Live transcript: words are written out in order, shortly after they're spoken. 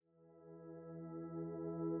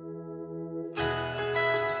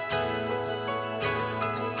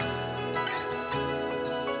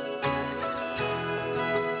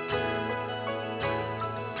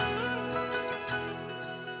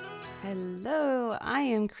Hello, I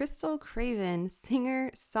am Crystal Craven,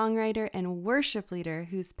 singer, songwriter, and worship leader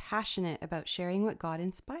who's passionate about sharing what God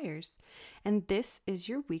inspires. And this is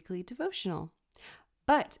your weekly devotional.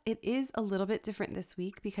 But it is a little bit different this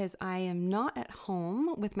week because I am not at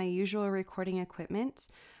home with my usual recording equipment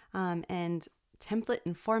and template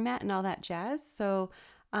and format and all that jazz. So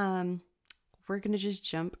we're going to just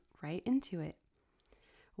jump right into it.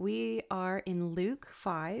 We are in Luke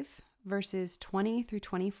 5, verses 20 through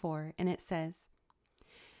 24, and it says,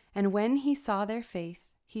 "And when he saw their faith,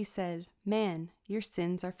 he said, 'Man, your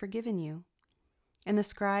sins are forgiven you.' And the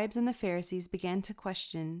scribes and the Pharisees began to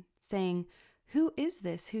question, saying, 'Who is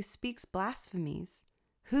this who speaks blasphemies?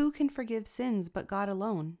 Who can forgive sins but God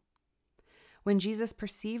alone?' When Jesus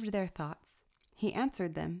perceived their thoughts, he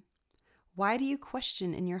answered them, 'Why do you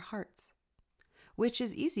question in your hearts? Which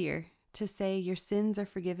is easier, to say your sins are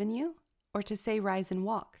forgiven you, or to say rise and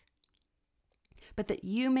walk? But that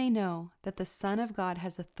you may know that the Son of God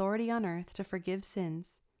has authority on earth to forgive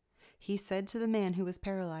sins, he said to the man who was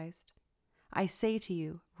paralyzed, 'I say to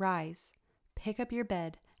you, rise, pick up your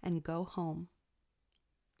bed, and go home.'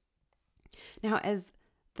 Now, as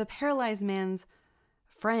the paralyzed man's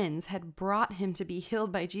friends had brought him to be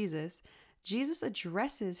healed by Jesus, Jesus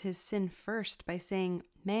addresses his sin first by saying,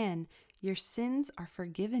 'Man, your sins are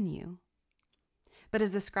forgiven you.' But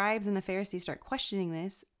as the scribes and the Pharisees start questioning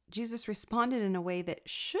this, Jesus responded in a way that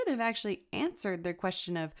should have actually answered their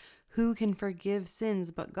question of who can forgive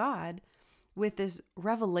sins but God, with this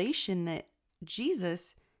revelation that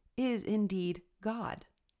Jesus is indeed God.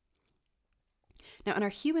 Now, in our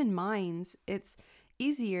human minds, it's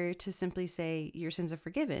easier to simply say your sins are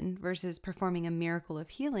forgiven versus performing a miracle of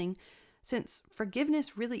healing, since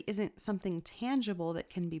forgiveness really isn't something tangible that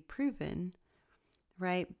can be proven,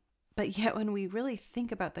 right? But yet, when we really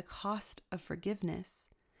think about the cost of forgiveness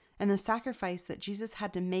and the sacrifice that Jesus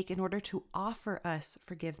had to make in order to offer us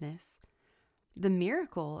forgiveness, the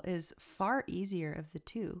miracle is far easier of the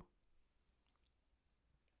two.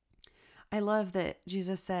 I love that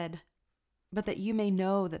Jesus said, 'But that you may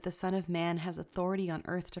know that the Son of Man has authority on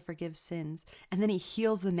earth to forgive sins.' And then he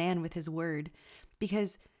heals the man with his word.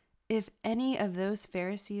 Because if any of those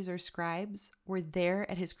Pharisees or scribes were there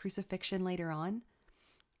at his crucifixion later on,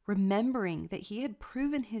 remembering that he had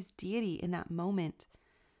proven his deity in that moment,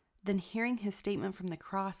 then hearing his statement from the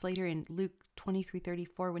cross later in Luke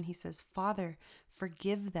 23:34 when he says, 'Father,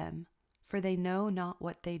 forgive them, for they know not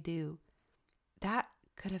what they do,' that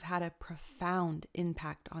could have had a profound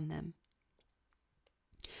impact on them.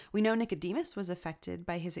 We know Nicodemus was affected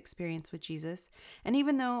by his experience with Jesus, and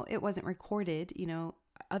even though it wasn't recorded,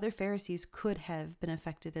 other Pharisees could have been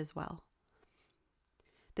affected as well.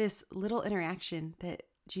 This little interaction that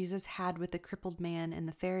Jesus had with the crippled man and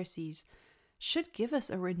the Pharisees should give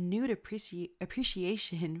us a renewed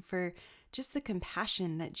appreciation for just the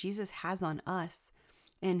compassion that Jesus has on us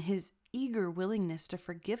and his eager willingness to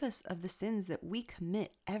forgive us of the sins that we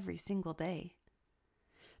commit every single day.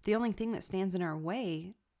 The only thing that stands in our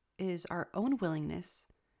way is our own willingness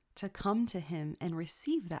to come to him and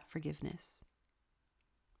receive that forgiveness.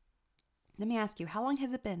 Let me ask you, how long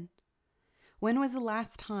has it been? When was the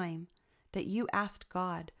last time that you asked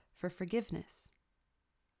God for forgiveness?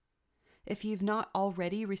 If you've not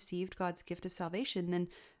already received God's gift of salvation, then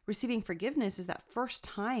receiving forgiveness is that first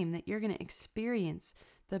time that you're going to experience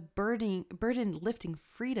the burden-lifting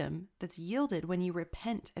freedom that's yielded when you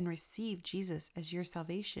repent and receive Jesus as your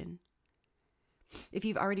salvation. If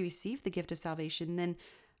you've already received the gift of salvation, then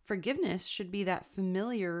forgiveness should be that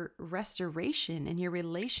familiar restoration in your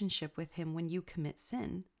relationship with him when you commit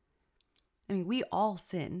sin. I mean, we all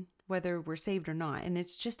sin, whether we're saved or not, and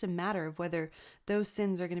it's just a matter of whether those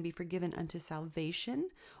sins are going to be forgiven unto salvation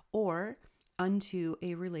or unto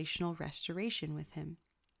a relational restoration with him.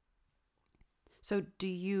 So do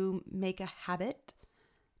you make a habit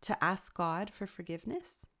to ask God for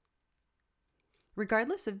forgiveness?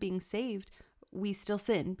 Regardless of being saved, we still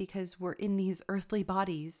sin because we're in these earthly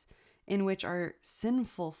bodies in which our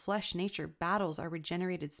sinful flesh nature battles our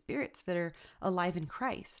regenerated spirits that are alive in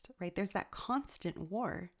Christ, right? There's that constant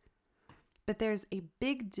war. But there's a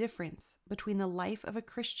big difference between the life of a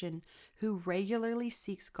Christian who regularly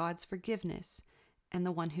seeks God's forgiveness and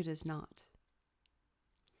the one who does not.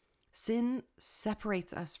 Sin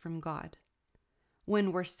separates us from God.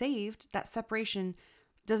 When we're saved, that separation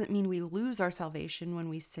doesn't mean we lose our salvation when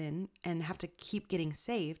we sin and have to keep getting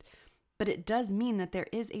saved, but it does mean that there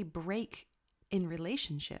is a break in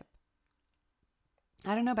relationship.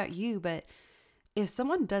 I don't know about you, but if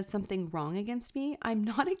someone does something wrong against me, I'm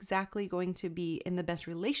not exactly going to be in the best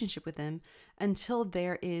relationship with them until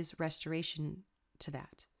there is restoration to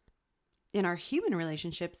that. In our human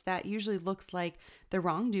relationships, that usually looks like the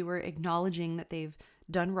wrongdoer acknowledging that they've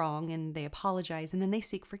done wrong and they apologize and then they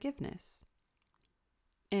seek forgiveness.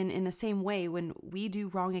 And in the same way, when we do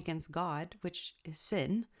wrong against God, which is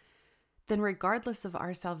sin, then regardless of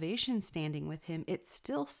our salvation standing with Him, it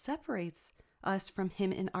still separates us from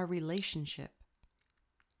Him in our relationship.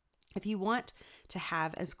 If you want to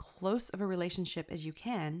have as close of a relationship as you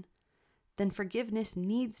can, then forgiveness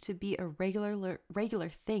needs to be a regular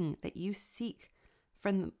thing that you seek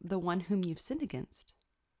from the one whom you've sinned against.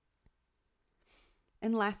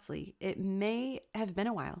 And lastly, it may have been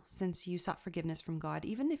a while since you sought forgiveness from God,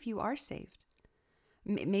 even if you are saved.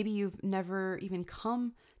 Maybe you've never even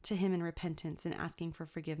come to Him in repentance and asking for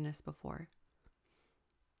forgiveness before.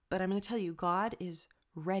 But I'm going to tell you, God is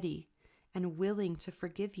ready and willing to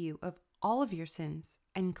forgive you of all of your sins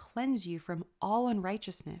and cleanse you from all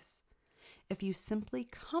unrighteousness if you simply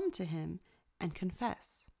come to Him and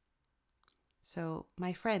confess. So,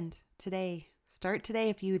 my friend, start today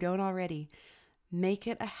if you don't already. Make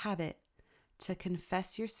it a habit to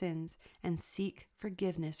confess your sins and seek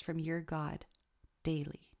forgiveness from your God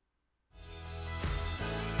daily.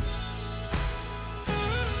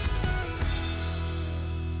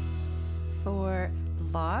 For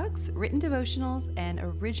vlogs, written devotionals, and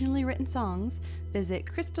originally written songs, visit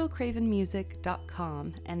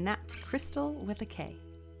crystalcravenmusic.com, and that's Crystal with a K.